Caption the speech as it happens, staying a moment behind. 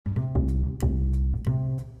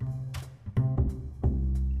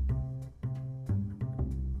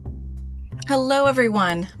Hello,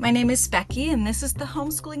 everyone. My name is Becky, and this is the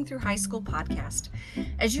Homeschooling Through High School podcast.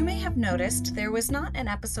 As you may have noticed, there was not an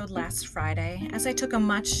episode last Friday as I took a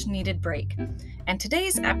much needed break. And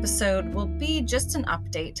today's episode will be just an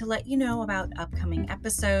update to let you know about upcoming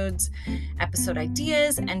episodes, episode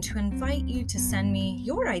ideas, and to invite you to send me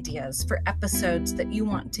your ideas for episodes that you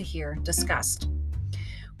want to hear discussed.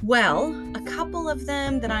 Well, a couple of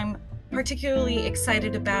them that I'm particularly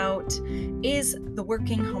excited about is the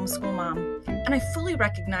working homeschool mom. And I fully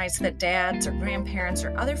recognize that dads or grandparents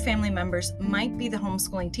or other family members might be the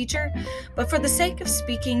homeschooling teacher, but for the sake of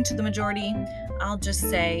speaking to the majority, I'll just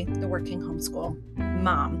say the working homeschool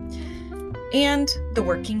mom. And the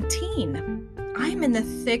working teen. I'm in the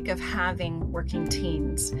thick of having working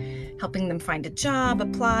teens, helping them find a job,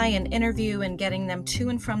 apply, and interview, and getting them to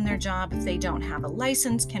and from their job if they don't have a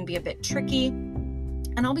license can be a bit tricky.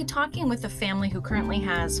 And I'll be talking with a family who currently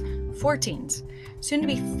has 4 teens, soon to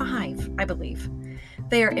be 5, I believe.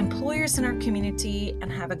 They are employers in our community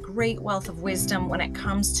and have a great wealth of wisdom when it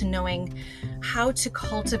comes to knowing how to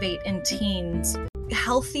cultivate in teens a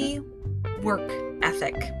healthy work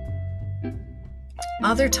ethic.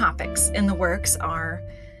 Other topics in the works are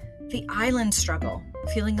the island struggle,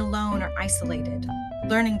 feeling alone or isolated,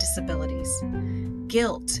 learning disabilities,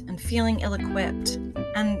 guilt and feeling ill-equipped,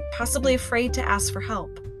 and possibly afraid to ask for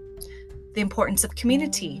help, the importance of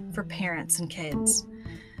community for parents and kids,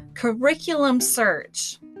 curriculum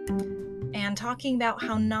search, and talking about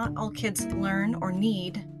how not all kids learn or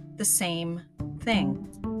need the same thing,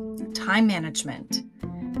 time management,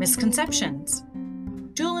 misconceptions,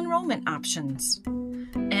 dual enrollment options,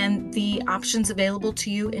 and the options available to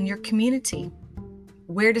you in your community,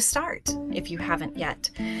 where to start if you haven't yet.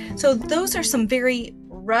 So those are some very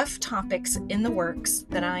rough topics in the works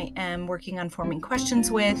that I am working on forming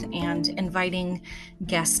questions with and inviting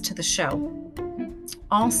guests to the show.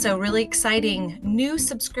 Also, really exciting new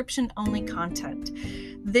subscription-only content.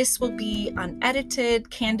 This will be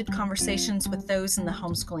unedited, candid conversations with those in the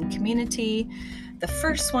homeschooling community. The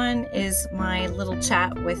first one is my little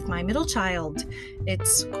chat with my middle child.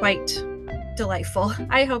 It's quite delightful.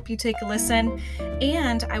 I hope you take a listen.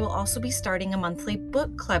 And I will also be starting a monthly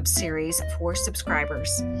book club series for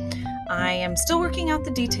subscribers. I am still working out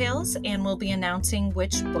the details and will be announcing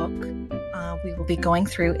which book we will be going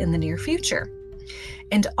through in the near future.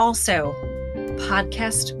 And also,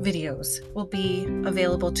 podcast videos will be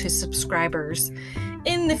available to subscribers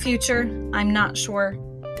in the future. I'm not sure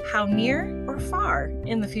how near or far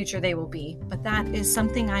in the future they will be, but that is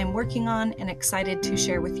something I'm working on and excited to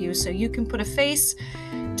share with you so you can put a face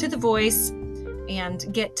to the voice and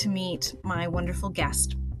get to meet my wonderful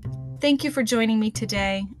guest. Thank you for joining me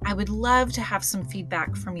today. I would love to have some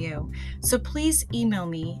feedback from you. So please email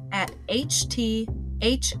me at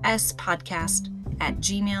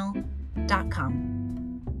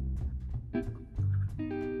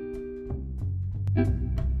hthspodcast@gmail.com.